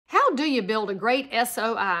How do you build a great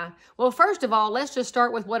SOI? Well, first of all, let's just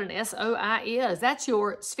start with what an SOI is. That's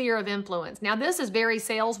your sphere of influence. Now, this is very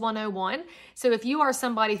sales 101. So if you are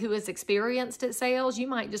somebody who is experienced at sales, you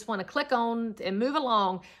might just want to click on and move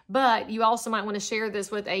along, but you also might want to share this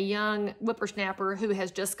with a young whippersnapper who has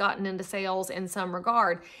just gotten into sales in some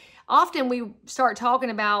regard. Often we start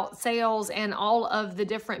talking about sales and all of the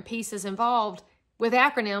different pieces involved with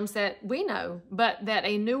acronyms that we know, but that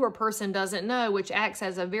a newer person doesn't know, which acts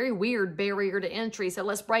as a very weird barrier to entry. So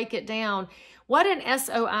let's break it down. What an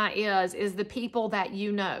SOI is the people that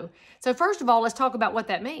you know. So first of all, let's talk about what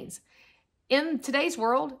that means. In today's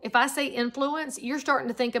world, if I say influence, you're starting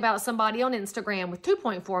to think about somebody on Instagram with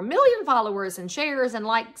 2.4 million followers and shares and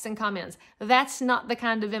likes and comments. That's not the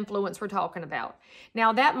kind of influence we're talking about.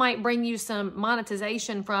 Now, that might bring you some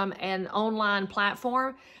monetization from an online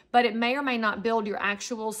platform, but it may or may not build your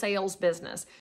actual sales business.